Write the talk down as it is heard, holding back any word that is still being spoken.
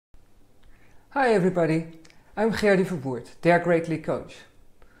Hi everybody, I'm Gerdy Verwoerd, their Great League coach.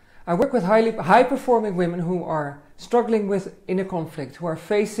 I work with high-performing women who are struggling with inner conflict, who are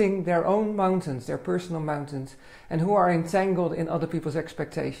facing their own mountains, their personal mountains, and who are entangled in other people's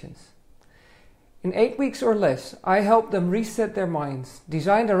expectations. In 8 weeks or less, I help them reset their minds,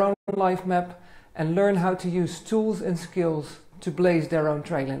 design their own life map, and learn how to use tools and skills to blaze their own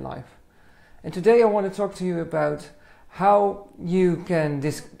trail in life. And today I want to talk to you about how you can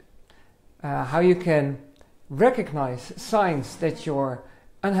recognize signs that you're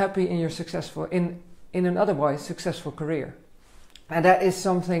unhappy in your in an otherwise successful career. And that is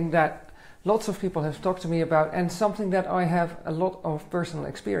something that lots of people have talked to me about, and something that I have a lot of personal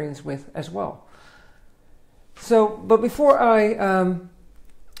experience with as well. But before I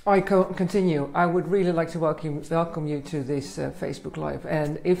continue, I would really like to welcome you to this Facebook Live.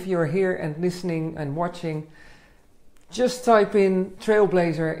 And if you're here and listening and watching, just type in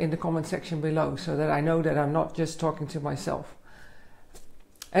Trailblazer in the comment section below so that I know that I'm not just talking to myself.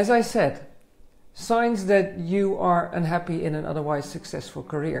 As I said, signs that you are unhappy in an otherwise successful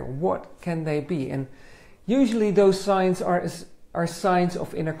career. What can they be? And usually those signs are signs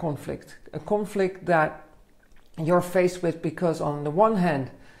of inner conflict. A conflict that you're faced with because on the one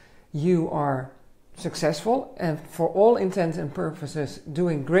hand, you are successful and for all intents and purposes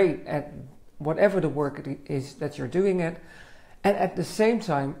doing great at whatever the work it is that you're doing it, and at the same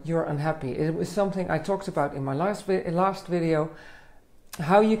time you're unhappy. It was something I talked about in my last video,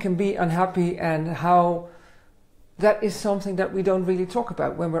 how you can be unhappy and how that is something that we don't really talk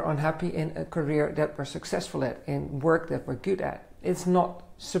about when we're unhappy in a career that we're successful at, in work that we're good at. It's not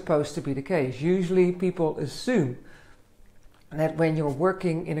supposed to be the case. Usually people assume that when you're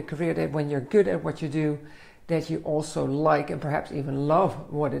working in a career, that when you're good at what you do, that you also like and perhaps even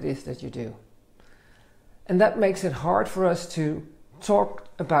love what it is that you do. And that makes it hard for us to talk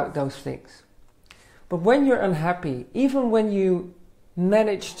about those things. But when you're unhappy, even when you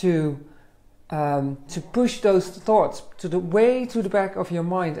manage to push those thoughts to the back of your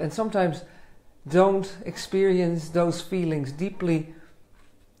mind, and sometimes don't experience those feelings deeply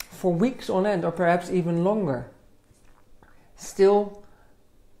for weeks on end or perhaps even longer, still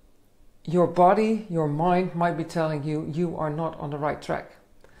your body, your mind might be telling you you are not on the right track.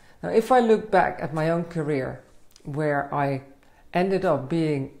 Now, if I look back at my own career, where I ended up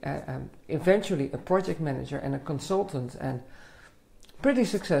being eventually a project manager and a consultant and pretty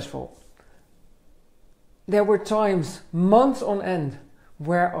successful, there were times, months on end,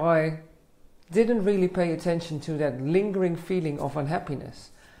 where I didn't really pay attention to that lingering feeling of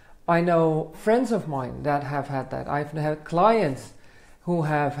unhappiness. I know friends of mine that have had that. I've had clients who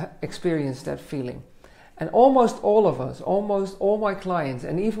have experienced that feeling. And almost all of us, almost all my clients,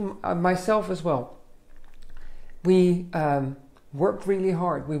 and even myself as well, we worked really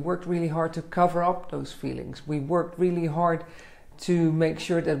hard. We worked really hard to cover up those feelings. We worked really hard to make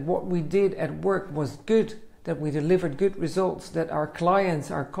sure that what we did at work was good, that we delivered good results, that our clients,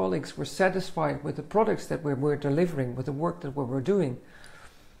 our colleagues were satisfied with the products that we were delivering, with the work that we were doing.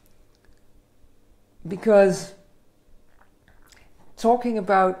 Because talking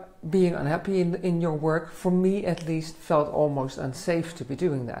about being unhappy in your work, for me at least, felt almost unsafe to be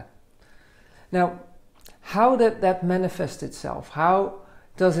doing that. Now, how did that manifest itself? How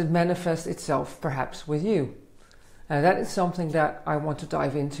does it manifest itself perhaps with you? And that is something that I want to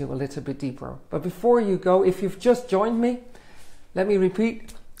dive into a little bit deeper. But before you go, if you've just joined me, let me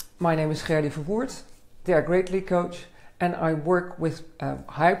repeat. My name is Gerdy Verwoerd, their Great League coach, and I work with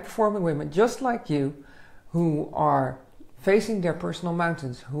high-performing women just like you who are facing their personal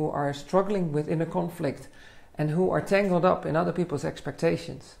mountains, who are struggling with inner conflict, and who are tangled up in other people's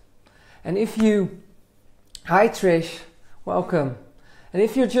expectations. And if you, hi Trish, welcome. And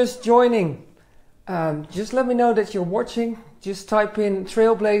if you're just joining, just let me know that you're watching. Just type in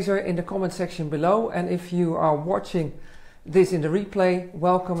Trailblazer in the comment section below. And if you are watching this in the replay,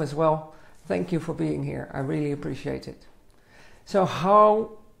 welcome as well. Thank you for being here. I really appreciate it. So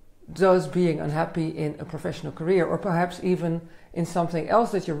how does being unhappy in a professional career, or perhaps even in something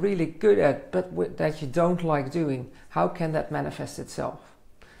else that you're really good at but that you don't like doing, how can that manifest itself?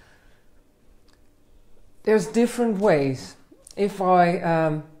 There's different ways. If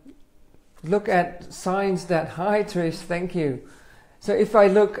I look at signs that, hi Trish, thank you. So if I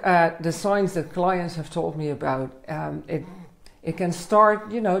look at the signs that clients have told me about, it can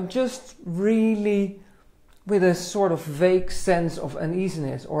start, just really with a sort of vague sense of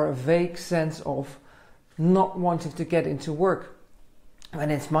uneasiness or a vague sense of not wanting to get into work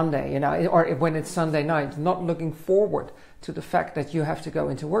when it's Monday, or when it's Sunday night, not looking forward to the fact that you have to go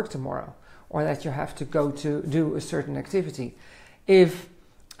into work tomorrow or that you have to go to do a certain activity. If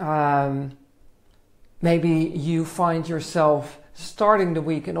Maybe you find yourself starting the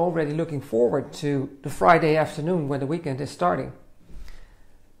week and already looking forward to the Friday afternoon when the weekend is starting.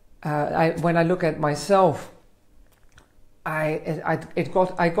 When I look at myself, I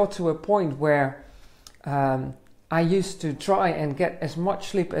got to a point where I used to try and get as much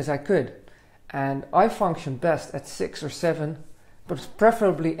sleep as I could, and I functioned best at 6 or 7, but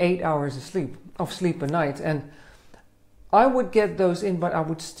preferably 8 hours of sleep a night. And I would get those in, but I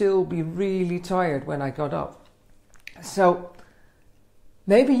would still be really tired when I got up. So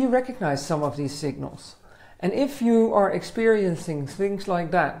maybe you recognize some of these signals, and if you are experiencing things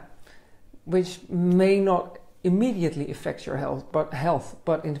like that, which may not immediately affect your health,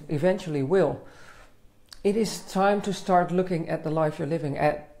 but eventually will, it is time to start looking at the life you're living,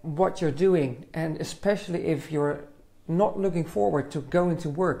 at what you're doing, and especially if you're not looking forward to going to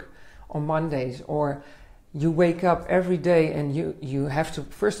work on Mondays, or you wake up every day and you have to,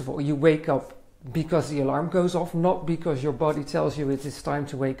 first of all, you wake up because the alarm goes off, not because your body tells you it is time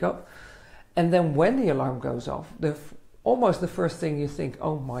to wake up. And then when the alarm goes off, almost the first thing you think,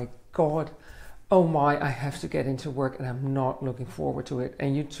 oh my God, oh my, I have to get into work and I'm not looking forward to it.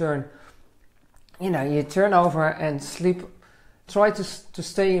 And you turn over and sleep, try to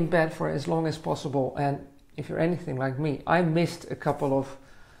stay in bed for as long as possible. And if you're anything like me, I missed a couple of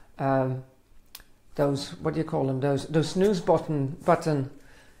those, what do you call them, those snooze button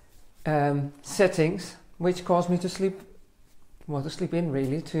settings, which caused me to sleep in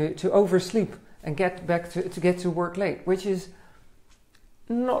really, to oversleep and to get to work late, which is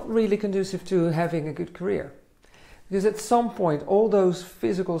not really conducive to having a good career. Because at some point, all those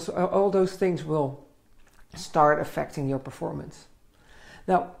things will start affecting your performance.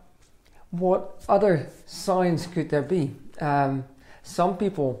 Now, what other signs could there be? Some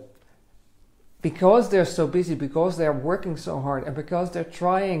people, because they're so busy, because they're working so hard, and because they're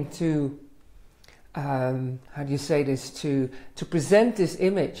trying to, to present this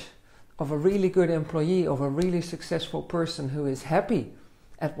image of a really good employee, of a really successful person who is happy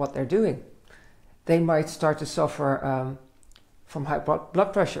at what they're doing, they might start to suffer from high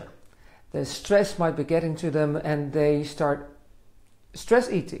blood pressure. The stress might be getting to them, and they start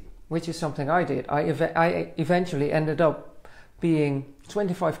stress eating, which is something I did. I eventually ended up being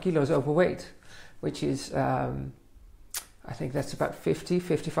 25 kilos overweight, which is, I think that's about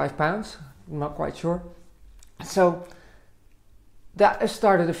 55 pounds. I'm not quite sure. So that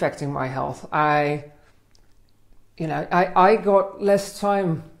started affecting my health. I got less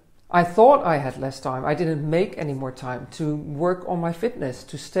time. I thought I had less time. I didn't make any more time to work on my fitness,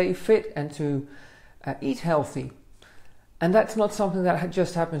 to stay fit and to eat healthy. And that's not something that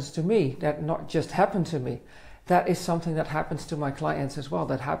just happens to me, that not just happened to me. That is something that happens to my clients as well,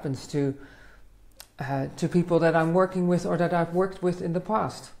 that happens to people that I'm working with or that I've worked with in the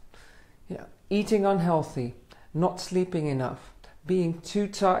past. Eating unhealthy, not sleeping enough, being too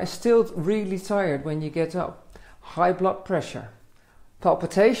tired, still really tired when you get up, high blood pressure,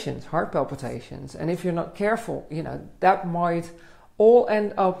 palpitations, heart palpitations, and if you're not careful, that might all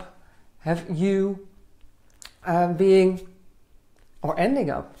end up have you ending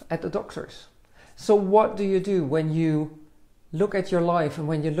up at the doctors. So what do you do when you look at your life and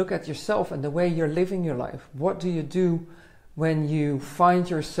when you look at yourself and the way you're living your life? What do you do when you find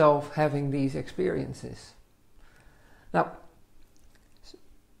yourself having these experiences? Now,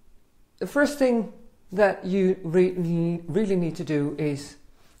 the first thing that you really need to do is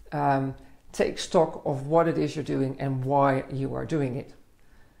take stock of what it is you're doing and why you are doing it.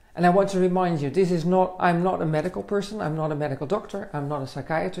 And I want to remind you, I'm not a medical person, I'm not a medical doctor, I'm not a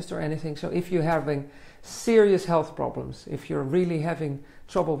psychiatrist or anything. So if you're having serious health problems, if you're really having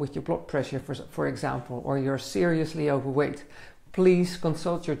trouble with your blood pressure, for example, or you're seriously overweight, please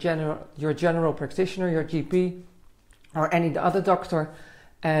consult your general practitioner, your GP, or any other doctor,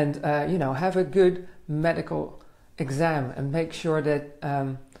 and have a good medical exam and make sure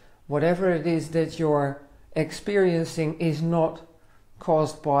that whatever it is that you're experiencing is not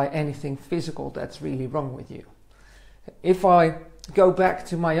caused by anything physical that's really wrong with you. If I go back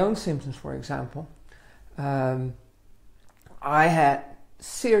to my own symptoms, for example, I had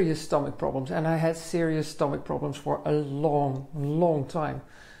serious stomach problems, and I had serious stomach problems for a long time.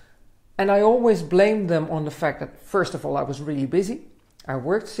 And I always blamed them on the fact that, first of all, I was really busy. I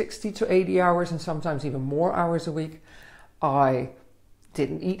worked 60 to 80 hours and sometimes even more hours a week. I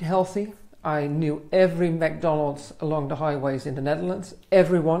didn't eat healthy. I knew every McDonald's along the highways in the Netherlands.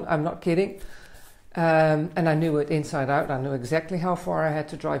 Everyone, I'm not kidding. And I knew it inside out. I knew exactly how far I had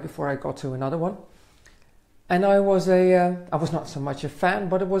to drive before I got to another one. And I was not so much a fan,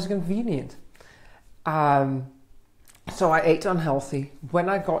 but it was convenient. So I ate unhealthy. When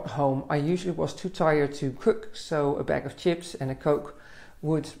I got home, I usually was too tired to cook, so a bag of chips and a Coke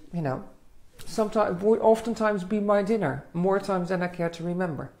would, sometimes would oftentimes be my dinner, more times than I care to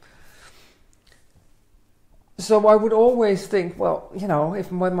remember. So I would always think, well,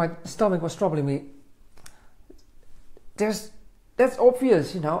 when my stomach was troubling me, that's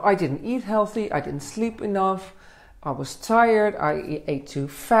obvious, I didn't eat healthy, I didn't sleep enough, I was tired, I ate too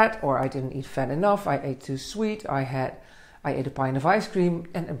fat, or I didn't eat fat enough, I ate too sweet, I ate a pint of ice cream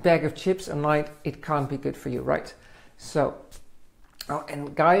and a bag of chips a night. It can't be good for you, right? So,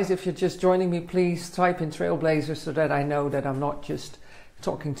 and guys, if you're just joining me, please type in Trailblazer so that I know that I'm not just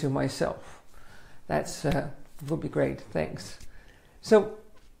talking to myself. That's would be great, thanks. So,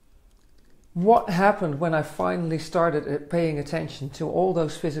 what happened when I finally started paying attention to all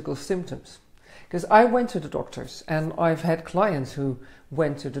those physical symptoms? Because I went to the doctors, and I've had clients who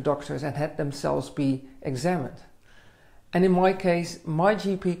went to the doctors and had themselves be examined. And in my case, my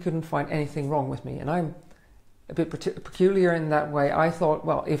GP couldn't find anything wrong with me. And I'm a bit peculiar in that way. I thought,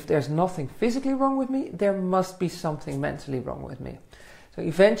 well, if there's nothing physically wrong with me, there must be something mentally wrong with me. So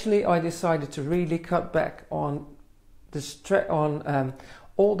eventually I decided to really cut back on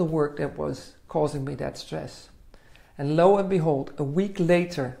all the work that was causing me that stress. And lo and behold, a week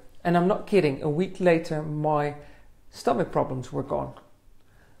later, and I'm not kidding, a week later, my stomach problems were gone.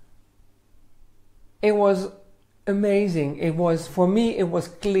 It was amazing. For me, it was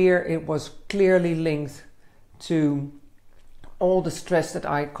clear, it was clearly linked to all the stress that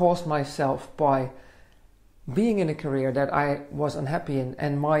I caused myself by being in a career that I was unhappy in.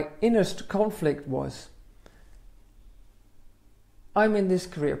 And my inner conflict was, I'm in this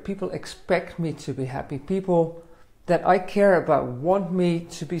career, people expect me to be happy, people that I care about want me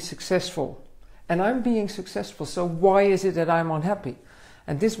to be successful, and I'm being successful, so why is it that I'm unhappy?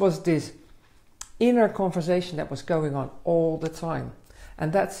 And this was this inner conversation that was going on all the time.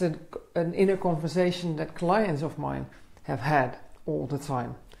 And that's an inner conversation that clients of mine have had all the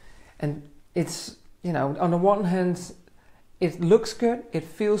time. And it's, on the one hand, it looks good, it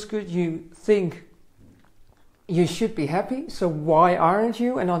feels good, you think you should be happy, so why aren't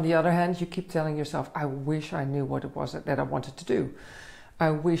you? And on the other hand, you keep telling yourself, I wish I knew what it was that I wanted to do. I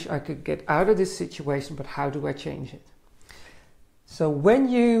wish I could get out of this situation, but how do I change it? So when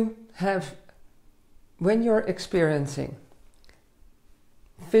you're experiencing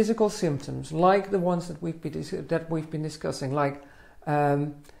physical symptoms like the ones that we've been discussing, like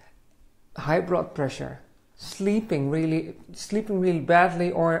high blood pressure, sleeping really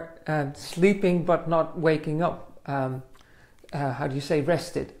badly, or sleeping but not waking up,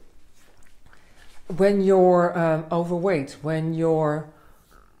 rested. When you're overweight, when you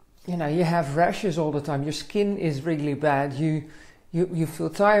have rashes all the time, your skin is really bad, you feel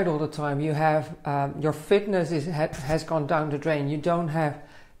tired all the time, you have your fitness has gone down the drain, you don't have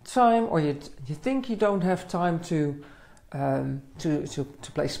time, or you think you don't have time to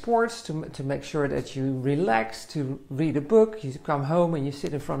play sports, to make sure that you relax, to read a book. You come home and you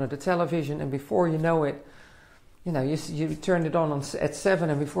sit in front of the television, and before you know it, you turn it on at 7,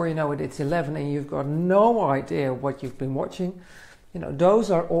 and before you know it, it's 11, and you've got no idea what you've been watching. Those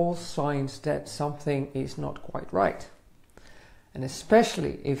are all signs that something is not quite right. And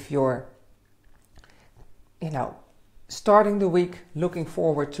especially if you're, starting the week looking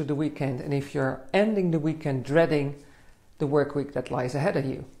forward to the weekend, and if you're ending the weekend dreading the work week that lies ahead of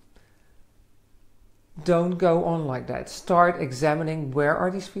you. Don't go on like that. Start examining, where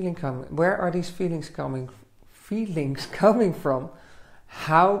are these feelings coming from?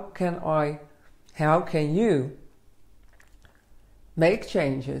 How can you make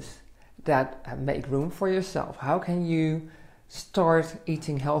changes that make room for yourself? How can you start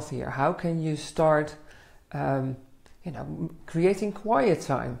eating healthier? How can you start creating quiet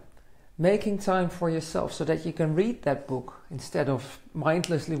time? Making time for yourself so that you can read that book instead of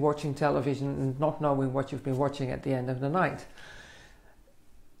mindlessly watching television and not knowing what you've been watching at the end of the night.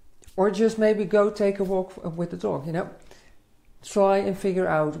 Or just maybe go take a walk with the dog, Try and figure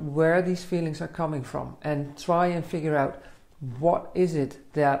out where these feelings are coming from, and try and figure out what is it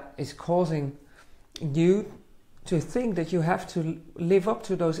that is causing you to think that you have to live up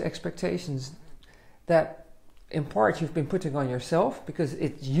to those expectations that in part you've been putting on yourself, because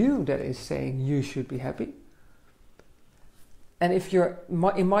it's you that is saying you should be happy. And if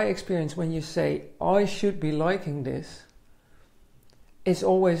in my experience, when you say, I should be liking this, it's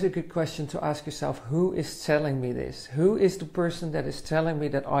always a good question to ask yourself, who is telling me this? Who is the person that is telling me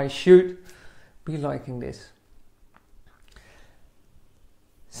that I should be liking this?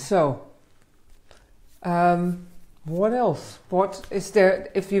 So, what else? What is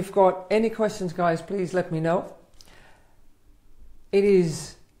there? If you've got any questions, guys, please let me know. it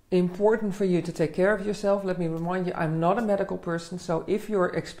is important for you to take care of yourself. Let me remind you, I'm not a medical person, so if you're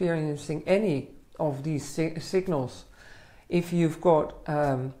experiencing any of these signals, if you've got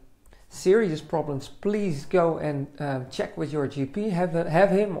serious problems, please go and check with your GP, have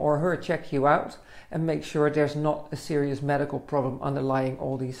him or her check you out and make sure there's not a serious medical problem underlying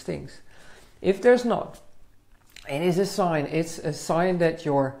all these things. If there's not, it's a sign that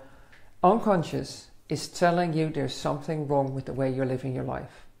your unconscious is telling you there's something wrong with the way you're living your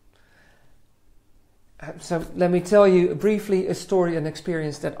life. So let me tell you briefly a story, an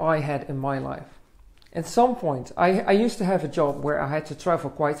experience that I had in my life. At some point, I used to have a job where I had to travel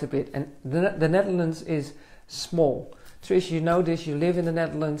quite a bit, and the Netherlands is small. Trish, you know this, you live in the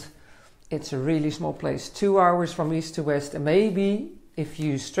Netherlands. It's a really small place, 2 hours from east to west, and maybe if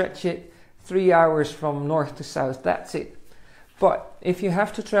you stretch it, 3 hours from north to south, that's it. But if you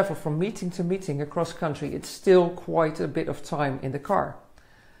have to travel from meeting to meeting across country, it's still quite a bit of time in the car.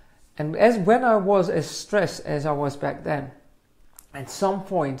 And when I was as stressed as I was back then, at some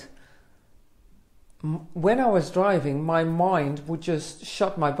point, when I was driving, my mind would just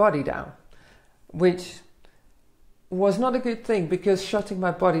shut my body down, which was not a good thing, because shutting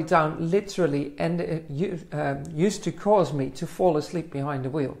my body down literally used to cause me to fall asleep behind the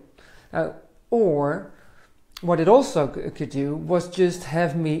wheel. Or what it also could do was just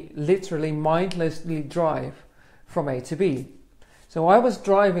have me literally mindlessly drive from A to B. So I was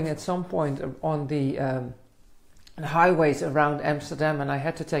driving at some point on the highways around Amsterdam, and I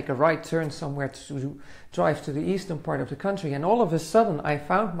had to take a right turn somewhere to drive to the eastern part of the country, and all of a sudden I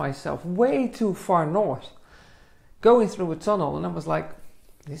found myself way too far north going through a tunnel, and I was like,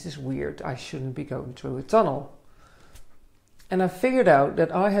 this is weird, I shouldn't be going through a tunnel. And I figured out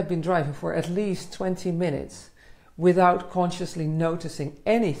that I had been driving for at least 20 minutes without consciously noticing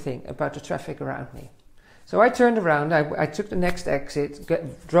anything about the traffic around me. So I turned around, I took the next exit,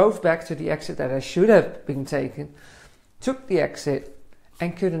 drove back to the exit that I should have been taken, took the exit,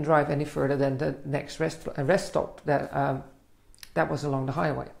 and couldn't drive any further than the next rest stop that was along the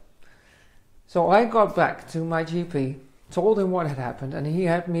highway. So I got back to my GP, told him what had happened, and he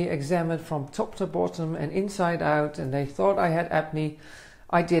had me examined from top to bottom and inside out, and they thought I had apnea.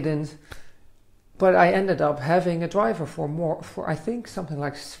 I didn't, but I ended up having a driver for I think something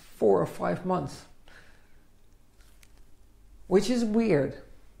like 4 or 5 months. Which is weird.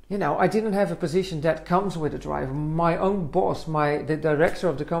 You know, I didn't have a position that comes with a driver. My own boss, the director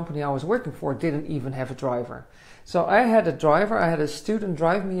of the company I was working for, didn't even have a driver. So I had a driver, I had a student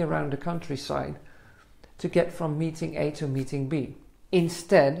drive me around the countryside to get from meeting A to meeting B,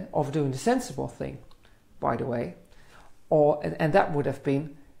 instead of doing the sensible thing, by the way. And that would have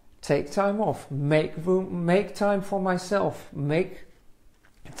been take time off, make room, make time for myself, make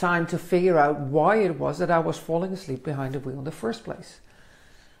time to figure out why it was that I was falling asleep behind the wheel in the first place.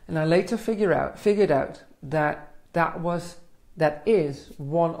 And I later figured out that is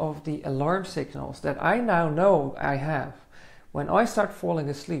one of the alarm signals that I now know I have. When I start falling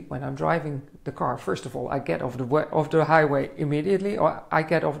asleep when I'm driving the car, first of all, I get off the highway immediately, or I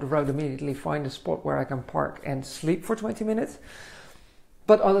get off the road immediately, find a spot where I can park and sleep for 20 minutes.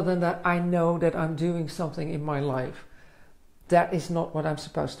 But other than that, I know that I'm doing something in my life that is not what I'm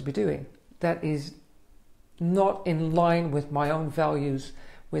supposed to be doing. That is not in line with my own values,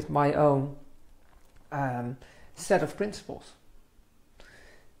 with my own set of principles.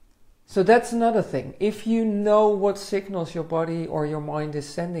 So that's another thing. If you know what signals your body or your mind is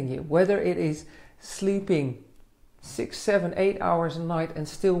sending you, whether it is sleeping 6, 7, 8 hours a night and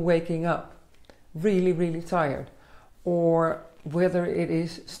still waking up really, really tired, or whether it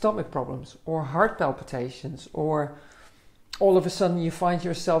is stomach problems or heart palpitations, or all of a sudden you find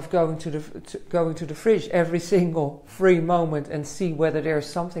yourself going to the fridge every single free moment and see whether there's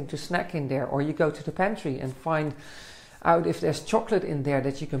something to snack in there, or you go to the pantry and find out if there's chocolate in there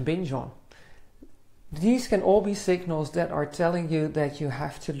that you can binge on. These can all be signals that are telling you that you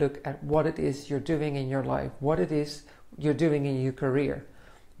have to look at what it is you're doing in your life, what it is you're doing in your career,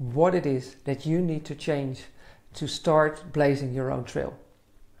 what it is that you need to change to start blazing your own trail.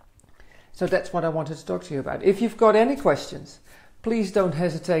 So that's what I wanted to talk to you about. If you've got any questions, please don't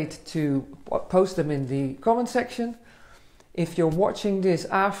hesitate to post them in the comment section. If you're watching this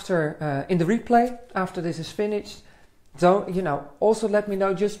after in the replay, after this is finished, also let me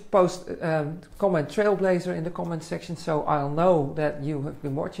know. Just post comment Trailblazer in the comment section so I'll know that you have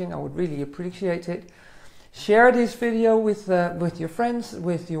been watching. I would really appreciate it. Share this video with your friends,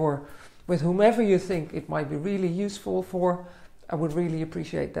 with whomever you think it might be really useful for. I would really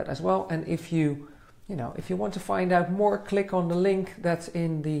appreciate that as well. And if you want to find out more, click on the link that's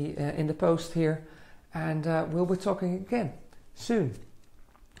in the post here, and we'll be talking again soon.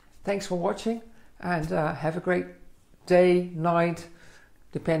 Thanks for watching, and have a great day, night,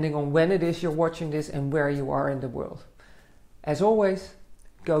 depending on when it is you're watching this and where you are in the world. As always,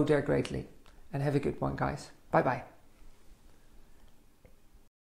 go dare greatly, and have a good one, guys. Bye bye.